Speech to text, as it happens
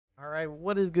Alright,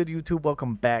 what is good, YouTube?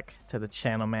 Welcome back to the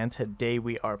channel, man. Today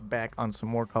we are back on some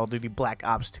more Call of Duty Black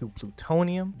Ops 2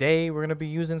 Plutonium. Today we're going to be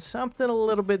using something a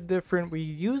little bit different. We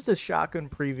used a shotgun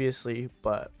previously,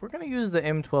 but we're going to use the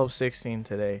M1216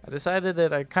 today. I decided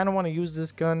that I kind of want to use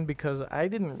this gun because I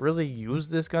didn't really use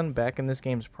this gun back in this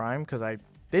game's prime because I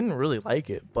didn't really like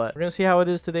it, but we're gonna see how it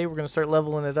is today. We're gonna start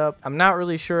leveling it up. I'm not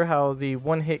really sure how the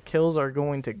one-hit kills are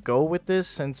going to go with this,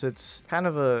 since it's kind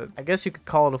of a, I guess you could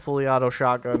call it a fully auto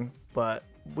shotgun, but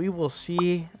we will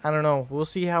see. I don't know, we'll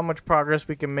see how much progress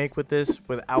we can make with this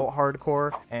without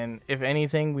hardcore, and if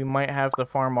anything, we might have to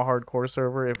farm a hardcore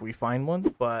server if we find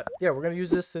one. But yeah, we're gonna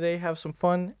use this today, have some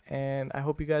fun, and I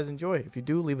hope you guys enjoy. If you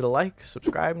do, leave it a like,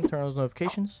 subscribe, and turn on those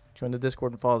notifications. Join the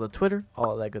Discord and follow the Twitter,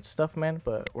 all of that good stuff, man.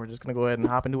 But we're just gonna go ahead and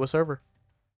hop into a server.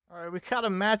 Alright, we got a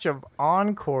match of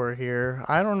Encore here.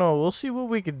 I don't know, we'll see what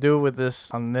we could do with this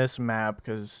on this map,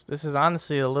 because this is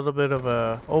honestly a little bit of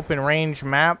a open range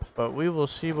map, but we will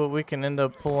see what we can end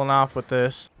up pulling off with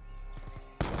this.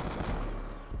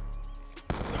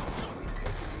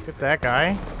 Get that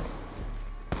guy.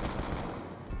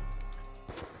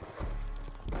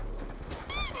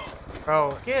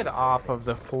 Bro, get off of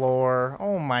the floor.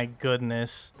 Oh my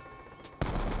goodness.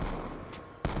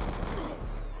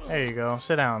 There you go.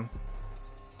 Sit down.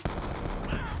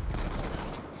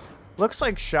 Looks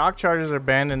like shock charges are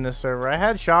banned in this server. I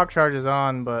had shock charges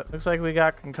on, but looks like we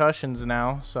got concussions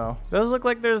now. So it does look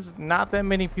like there's not that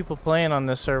many people playing on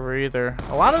this server either.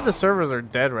 A lot of the servers are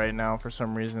dead right now for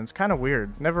some reason. It's kind of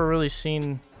weird. Never really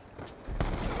seen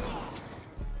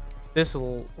this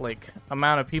like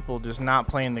amount of people just not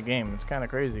playing the game. It's kind of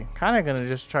crazy. Kind of gonna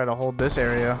just try to hold this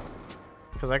area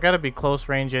because I gotta be close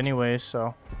range anyway,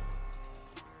 so.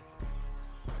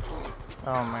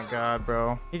 Oh my god,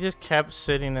 bro. He just kept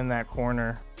sitting in that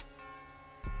corner.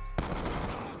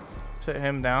 Sit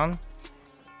him down.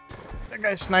 That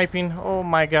guy's sniping. Oh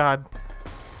my god.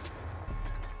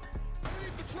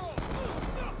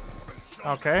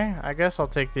 Okay, I guess I'll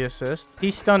take the assist. He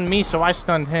stunned me, so I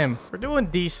stunned him. We're doing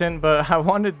decent, but I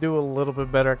want to do a little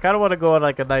bit better. I kind of want to go on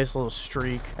like a nice little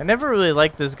streak. I never really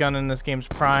liked this gun in this game's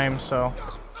prime, so.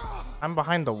 I'm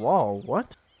behind the wall.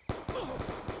 What?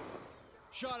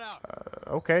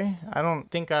 Okay, I don't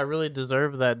think I really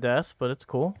deserve that death, but it's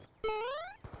cool.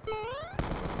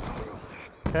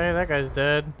 Okay, that guy's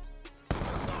dead.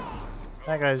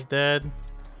 That guy's dead.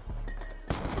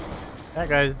 That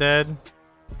guy's dead.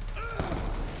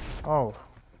 Oh,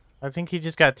 I think he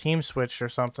just got team switched or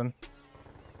something.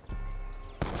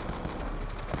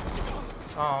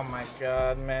 Oh my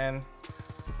god, man.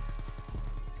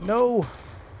 No!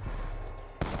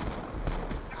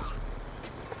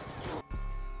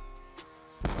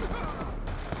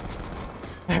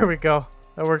 There we go.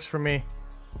 That works for me.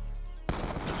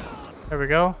 There we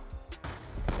go.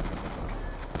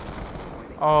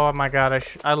 Oh my god,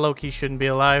 I low-key shouldn't be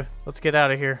alive. Let's get out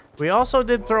of here. We also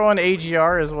did throw an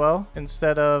AGR as well.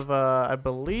 Instead of, I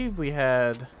believe we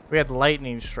had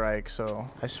lightning strike. So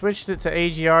I switched it to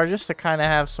AGR just to kind of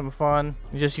have some fun.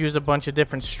 We just used a bunch of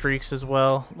different streaks as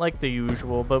well, like the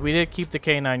usual. But we did keep the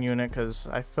K9 unit because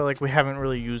I feel like we haven't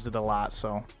really used it a lot,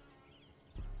 so.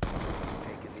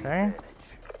 Okay.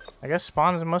 I guess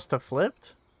spawns must have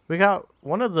flipped. We got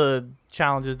one of the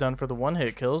challenges done for the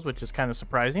one-hit kills, which is kind of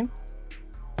surprising.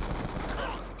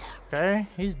 Okay,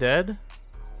 he's dead.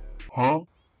 Huh?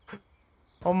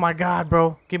 Oh my god,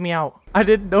 bro. Get me out. I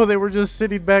didn't know they were just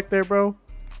sitting back there, bro.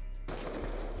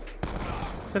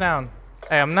 Sit down.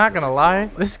 Hey, I'm not gonna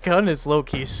lie. This gun is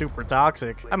low-key super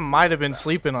toxic. I might have been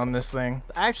sleeping on this thing.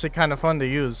 Actually kind of fun to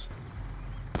use.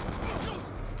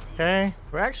 Okay,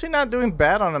 we're actually not doing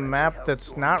bad on a map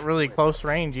that's not really close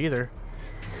range either.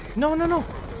 No, no, no.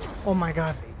 Oh my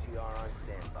god.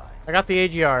 I got the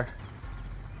AGR.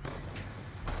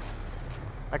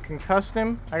 I concussed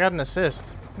him. I got an assist.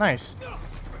 Nice.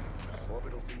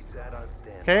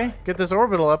 Okay, get this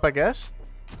orbital up, I guess.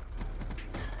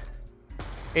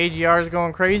 AGR is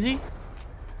going crazy.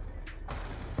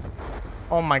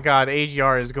 Oh my god,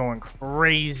 AGR is going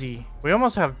crazy. We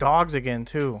almost have dogs again,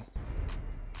 too.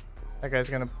 That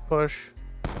guy's gonna push.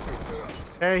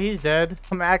 Okay, he's dead.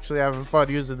 I'm actually having fun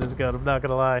using this gun, I'm not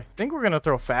gonna lie. I think we're gonna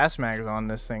throw fast mags on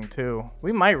this thing too.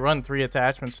 We might run 3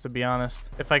 attachments, to be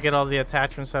honest, if I get all the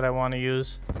attachments that I want to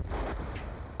use.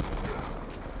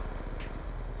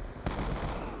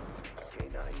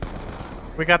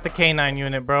 We got the K9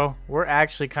 unit, bro. We're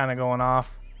actually kind of going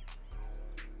off.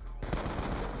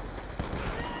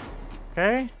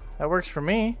 Okay, that works for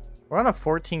me. We're on a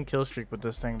 14 kill streak with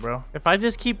this thing, bro. If I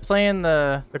just keep playing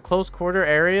the close quarter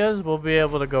areas, we'll be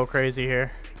able to go crazy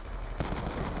here.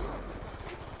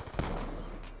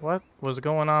 What? was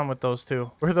going on with those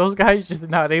two? Were those guys just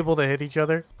not able to hit each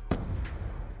other?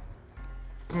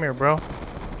 Come here, bro.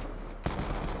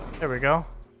 There we go.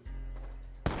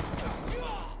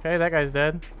 Okay, that guy's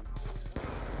dead.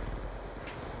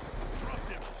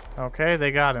 Okay,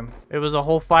 they got him. It was a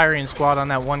whole firing squad on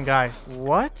that one guy.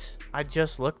 What? I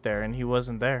just looked there and he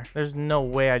wasn't there. There's no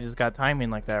way I just got timing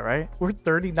like that, right? We're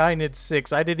 39 and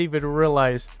 6. I didn't even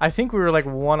realize. I think we were like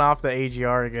one off the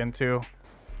AGR again too.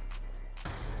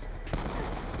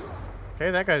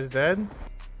 Okay, that guy's dead.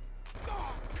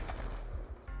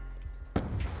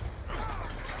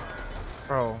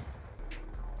 Bro.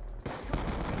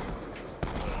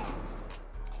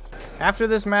 After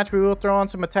this match, we will throw on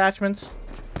some attachments.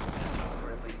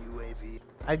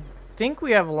 I think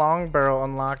we have long barrel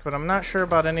unlocked, but I'm not sure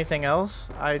about anything else.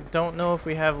 I don't know if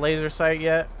we have laser sight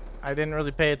yet. I didn't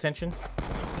really pay attention.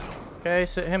 Okay,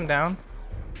 sit him down.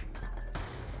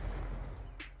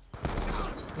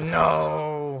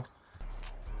 No.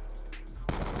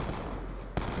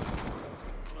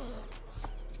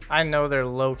 I know they're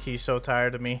low-key so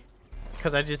tired of me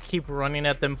because I just keep running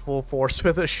at them full force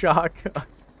with a shotgun.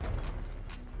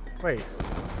 Wait.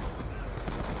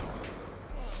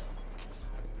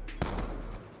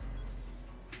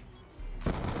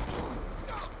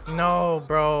 No,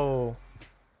 bro.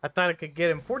 I thought I could get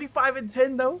him. 45 and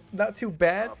 10 though. Not too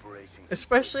bad.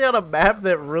 Especially on a map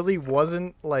that really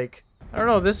wasn't like, I don't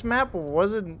know, this map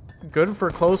wasn't good for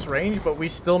close range, but we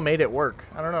still made it work.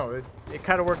 I don't know. It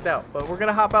kind of worked out. But we're going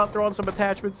to hop out, throw on some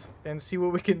attachments, and see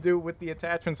what we can do with the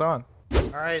attachments on.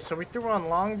 Alright, so we threw on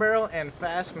long barrel and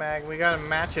fast mag. We got to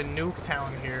match a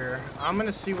Nuketown here. I'm going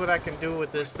to see what I can do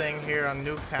with this thing here on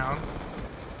Nuketown.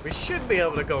 We should be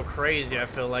able to go crazy, I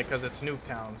feel like, because it's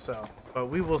Nuketown, so. But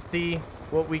we will see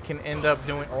what we can end up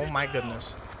doing. Oh my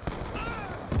goodness.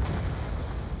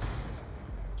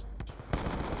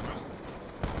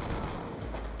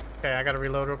 Okay, I gotta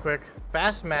reload real quick.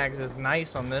 Fast mags is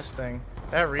nice on this thing.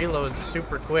 That reloads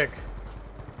super quick.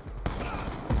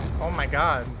 Oh my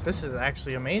god, this is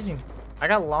actually amazing. I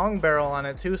got long barrel on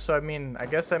it too, so I mean, I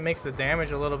guess that makes the damage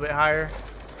a little bit higher.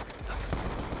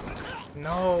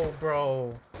 No,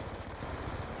 bro.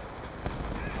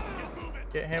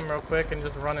 Get him real quick and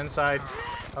just run inside.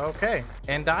 Okay,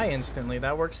 and die instantly.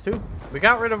 That works too. We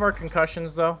got rid of our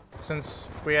concussions though, since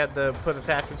we had to put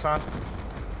attachments on.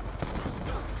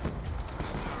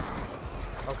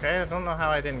 Okay, I don't know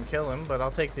how I didn't kill him, but I'll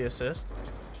take the assist.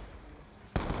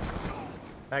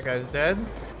 That guy's dead.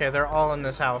 Okay, they're all in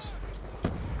this house.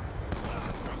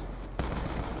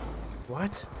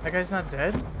 What? That guy's not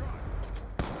dead?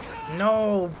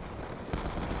 No.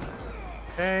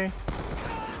 Okay.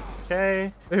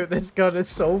 Okay. Dude, this gun is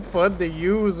so fun to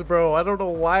use, bro. I don't know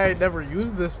why I never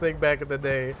used this thing back in the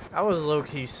day. I was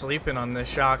low-key sleeping on this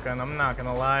shotgun, I'm not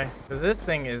gonna lie. Because this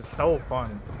thing is so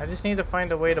fun. I just need to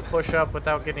find a way to push up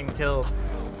without getting killed.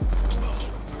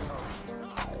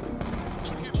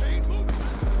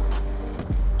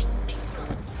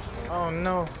 Oh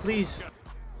no, please.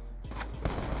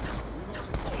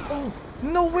 Oh,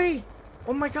 no way.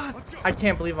 Oh my god. I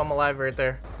can't believe I'm alive right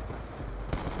there.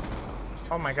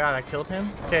 Oh my god, I killed him?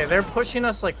 Okay, they're pushing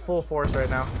us like full force right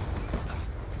now.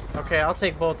 Okay, I'll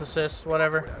take both assists,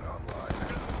 whatever.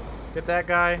 Get that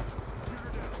guy.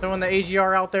 Throwing the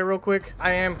AGR out there real quick.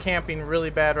 I am camping really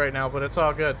bad right now, but it's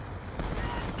all good.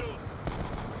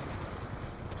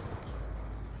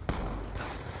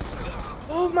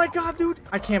 Oh my god, dude.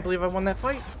 I can't believe I won that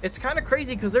fight. It's kind of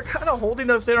crazy because they're kind of holding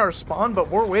us in our spawn, but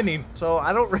we're winning. So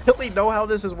I don't really know how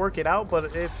this is working out,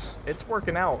 but it's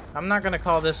working out. I'm not going to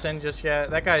call this in just yet.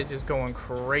 That guy's just going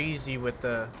crazy with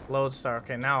the lodestar.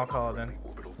 Okay, now I'll call it in.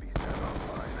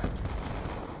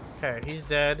 Okay, he's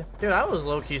dead. Dude, I was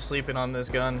low-key sleeping on this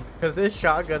gun because this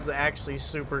shotgun's actually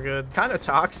super good. Kind of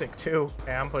toxic, too.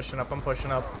 Okay, I'm pushing up. I'm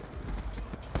pushing up.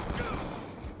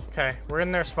 Okay, we're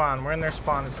in their spawn. We're in their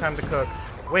spawn. It's time to cook.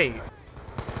 Wait.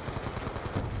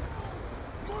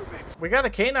 We got a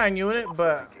K9 unit,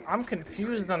 but I'm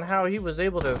confused on how he was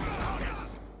able to...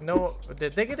 No,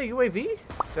 did they get a UAV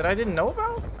that I didn't know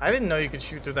about? I didn't know you could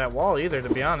shoot through that wall either,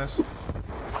 to be honest.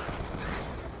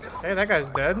 Hey, that guy's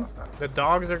dead. The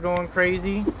dogs are going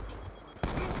crazy.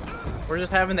 We're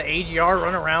just having the AGR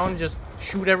run around, just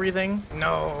shoot everything.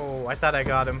 No, I thought I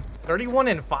got him. 31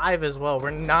 and 5 as well.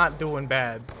 We're not doing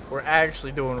bad. We're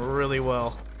actually doing really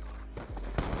well.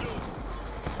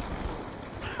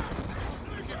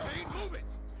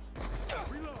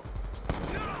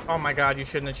 Oh my god, you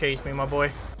shouldn't have chased me, my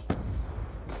boy.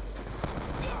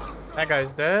 That guy's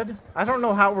dead. I don't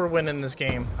know how we're winning this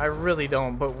game. I really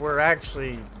don't, but we're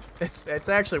actually... It's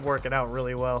actually working out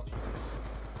really well.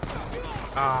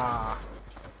 Ah.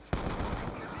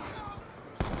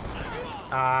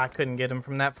 Ah, I couldn't get him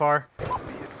from that far. Be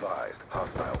advised,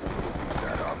 hostile orbital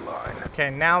VSAT online. Okay,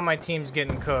 now my team's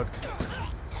getting cooked.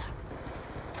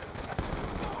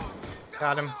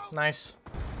 Got him. Nice.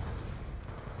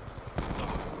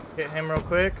 Hit him real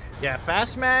quick. Yeah,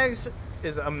 fast mags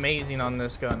is amazing on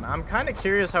this gun. I'm kind of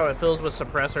curious how it feels with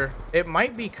suppressor. It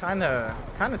might be kind of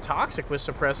toxic with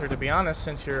suppressor, to be honest,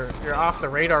 since you're off the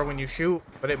radar when you shoot.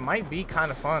 But it might be kind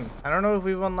of fun. I don't know if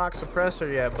we've unlocked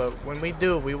suppressor yet, but when we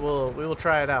do, we will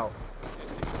try it out.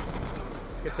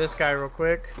 Get this guy real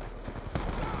quick.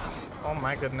 Oh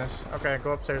my goodness. Okay,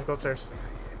 go upstairs. Go upstairs.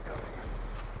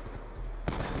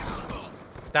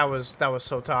 That was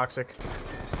so toxic.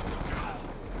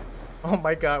 Oh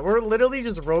my god, we're literally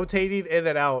just rotating in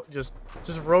and out, just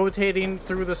rotating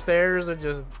through the stairs and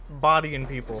just bodying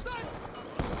people.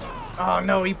 Oh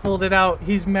no, he pulled it out.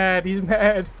 He's mad. He's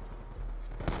mad.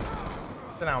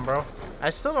 Sit down, bro. I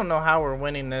still don't know how we're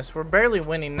winning this. We're barely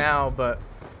winning now, but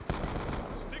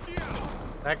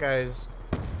that guy's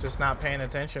just not paying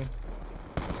attention.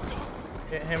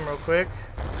 Hit him real quick.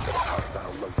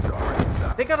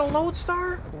 They got a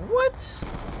lodestar? What?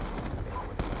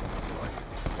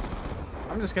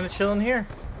 I'm just gonna chill in here.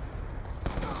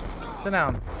 Sit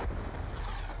down.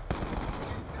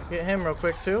 Get him real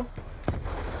quick too.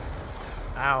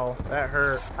 Ow, that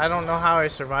hurt. I don't know how I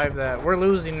survived that. We're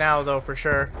losing now though, for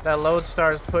sure. That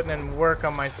lodestar is putting in work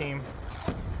on my team.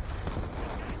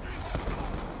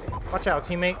 Watch out,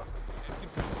 teammate.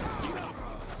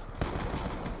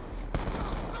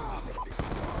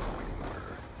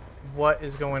 What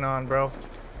is going on, bro?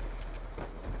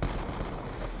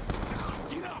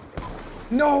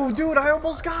 No, dude, I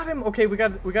almost got him. Okay, we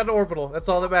got an orbital. That's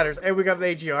all that matters. And we got an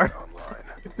AGR.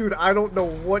 Dude, I don't know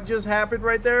what just happened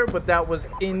right there, but that was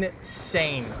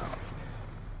insane.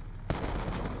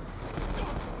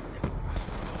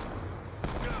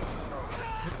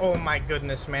 Oh my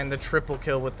goodness, man, the triple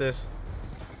kill with this.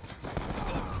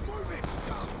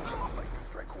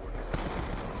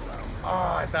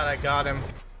 Oh, I thought I got him.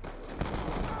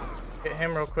 Hit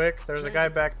him real quick. There's a guy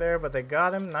back there, but they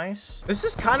got him. Nice. This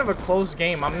is kind of a close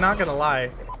game, I'm not gonna lie.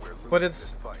 But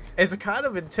it's kind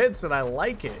of intense and I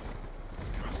like it.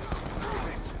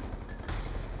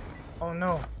 Oh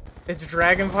no. It's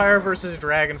Dragonfire versus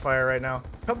Dragonfire right now.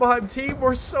 Come on, team.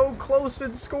 We're so close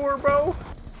in score, bro.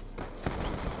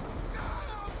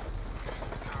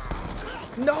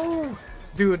 No!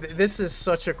 Dude, this is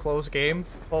such a close game.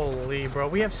 Holy, bro.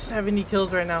 We have 70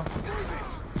 kills right now.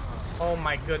 Oh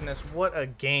my goodness, what a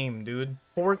game, dude.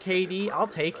 4 KD, I'll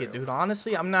take it, dude.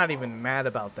 Honestly, I'm not even mad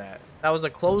about that. That was a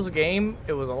close game.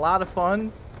 It was a lot of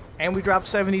fun. And we dropped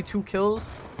 72 kills.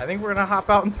 I think we're gonna hop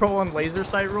out and throw on laser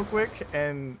sight real quick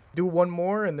and do one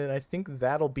more, and then I think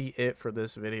that'll be it for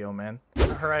this video, man.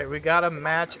 Alright, we got a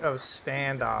match of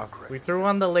standoff. We threw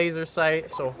on the laser sight,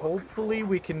 so hopefully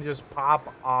we can just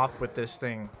pop off with this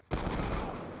thing.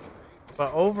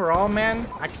 But overall, man,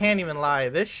 I can't even lie.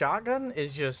 This shotgun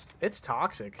is just, it's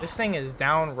toxic. This thing is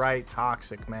downright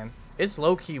toxic, man. It's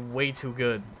low-key way too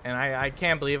good. And I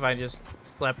can't believe I just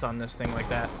slept on this thing like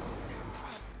that.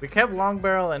 We kept long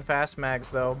barrel and fast mags,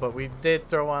 though, but we did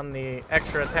throw on the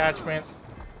extra attachment.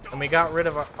 And we got rid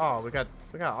of our, oh, we got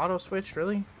auto switch,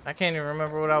 really? I can't even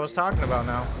remember what I was talking about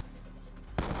now.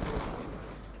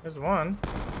 There's one.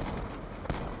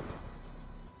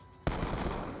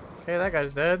 Okay, that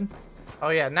guy's dead. Oh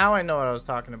yeah, now I know what I was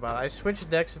talking about. I switched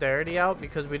dexterity out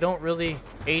because we don't really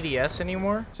ADS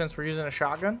anymore since we're using a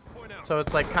shotgun. So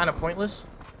it's like kind of pointless.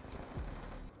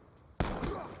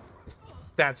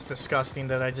 That's disgusting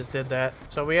that I just did that.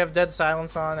 So we have dead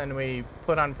silence on and we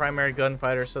put on primary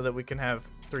gunfighter so that we can have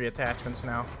 3 attachments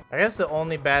now. I guess the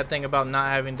only bad thing about not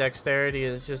having dexterity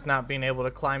is just not being able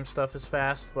to climb stuff as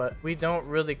fast, but we don't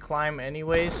really climb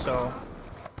anyways, so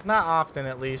not often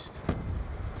at least.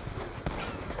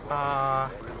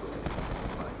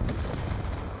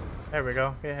 There we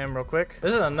go. Get him real quick.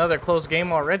 This is another close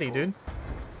game already, dude.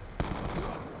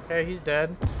 Okay, he's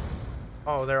dead.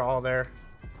 Oh, they're all there.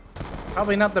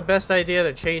 Probably not the best idea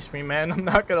to chase me, man. I'm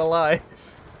not gonna lie.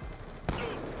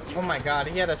 Oh my god,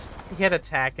 he had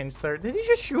attack insert. Did he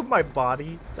just shoot my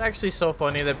body? It's actually so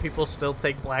funny that people still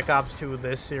take Black Ops 2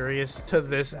 this serious to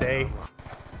this day.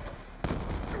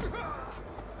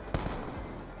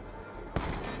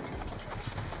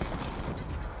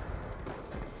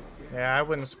 Yeah, I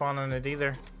wouldn't spawn on it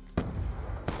either.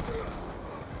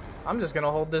 I'm just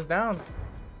gonna hold this down.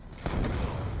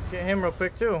 Get him real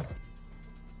quick too.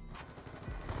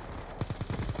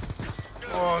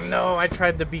 Oh no, I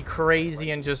tried to be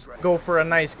crazy and just go for a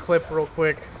nice clip real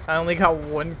quick. I only got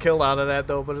 1 kill out of that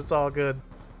though, but it's all good.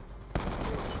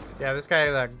 Yeah, this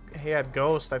guy, he had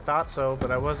ghost. I thought so,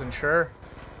 but I wasn't sure.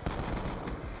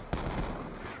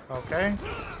 Okay.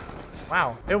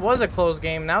 Wow. It was a close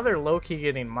game. Now they're low-key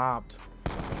getting mobbed.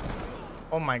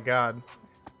 Oh my god.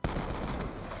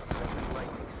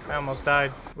 I almost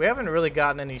died. We haven't really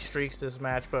gotten any streaks this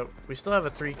match, but we still have a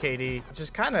 3 KD, which is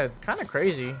kind of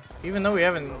crazy, even though we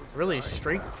haven't really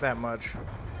streaked that much.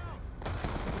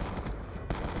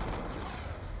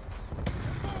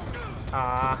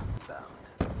 Ah.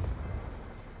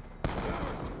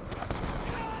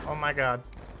 Oh my god.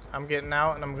 I'm getting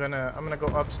out and I'm gonna go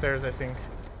upstairs, I think.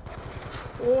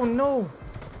 Oh no.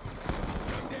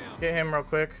 Get him real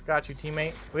quick. Got you,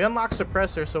 teammate. We unlocked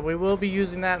suppressor, so we will be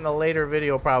using that in a later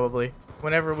video probably,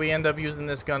 whenever we end up using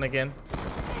this gun again.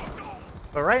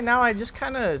 But right now I'm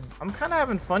kind of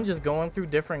having fun just going through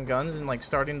different guns and like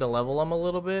starting to level them a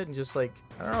little bit and just like,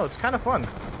 I don't know, it's kind of fun.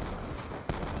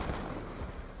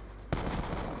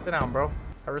 Sit down, bro.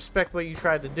 I respect what you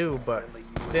tried to do, but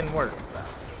it didn't work.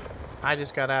 I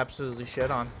just got absolutely shit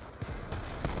on.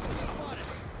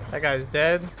 That guy's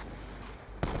dead.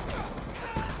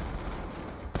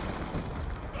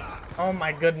 Oh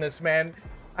my goodness, man.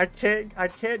 I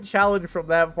can't challenge from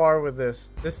that far with this.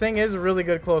 This thing is really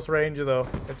good close range though.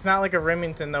 It's not like a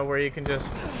Remington though where you can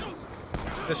just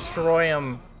destroy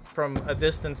them from a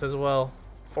distance as well.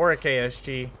 Or a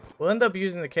KSG. We'll end up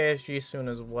using the KSG soon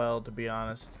as well, to be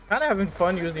honest. Kind of having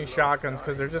fun using shotguns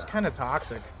because they're just kind of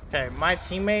toxic. Okay, my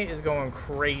teammate is going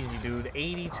crazy, dude.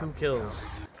 82 kills.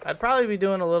 I'd probably be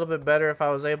doing a little bit better if I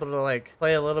was able to like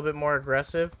play a little bit more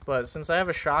aggressive, but since I have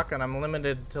a shotgun, I'm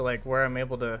limited to like where I'm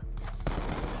able to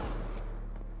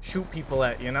shoot people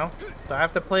at, you know? So I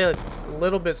have to play a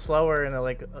little bit slower in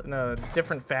a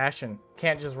different fashion.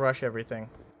 Can't just rush everything.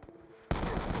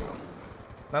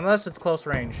 Unless it's close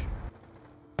range.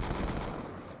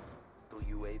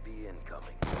 UAV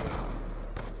incoming.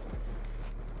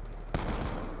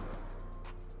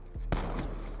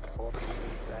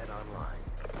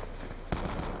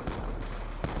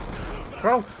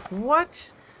 Bro,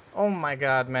 what? Oh my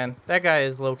god, man. That guy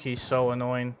is low-key so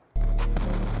annoying.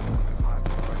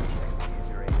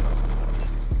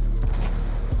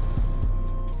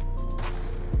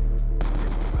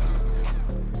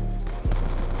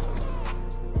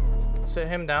 Sit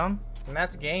him down. And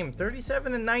that's game.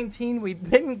 37 and 19. We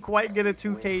didn't quite get a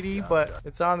 2 KD, but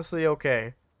it's honestly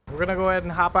okay. We're going to go ahead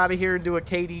and hop out of here and do a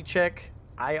KD check.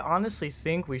 I honestly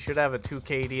think we should have a 2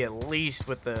 KD at least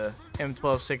with the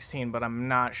M1216, but I'm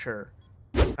not sure.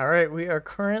 Alright, we are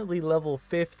currently level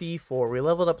 54. We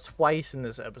leveled up twice in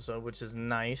this episode, which is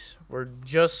nice. We're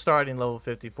just starting level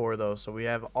 54 though, so we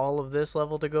have all of this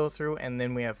level to go through, and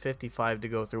then we have 55 to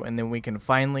go through, and then we can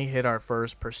finally hit our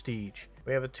first prestige.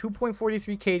 We have a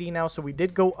 2.43 KD now, so we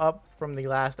did go up from the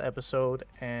last episode,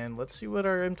 and let's see what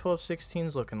our M1216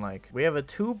 is looking like. We have a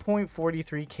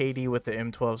 2.43 KD with the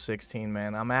M1216,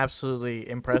 man. I'm absolutely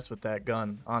impressed with that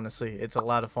gun, honestly. It's a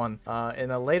lot of fun. In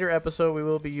a later episode, we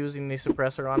will be using the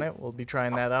suppressor on it. We'll be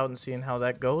trying that out and seeing how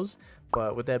that goes.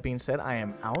 But with that being said, I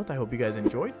am out. I hope you guys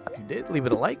enjoyed. If you did, leave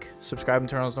it a like, subscribe and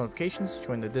turn on those notifications,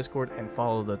 join the Discord, and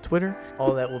follow the Twitter.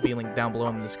 All that will be linked down below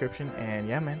in the description. And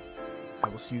yeah, man, I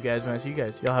will see you guys when I see you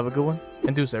guys. Y'all have a good one,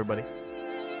 and deuce, everybody.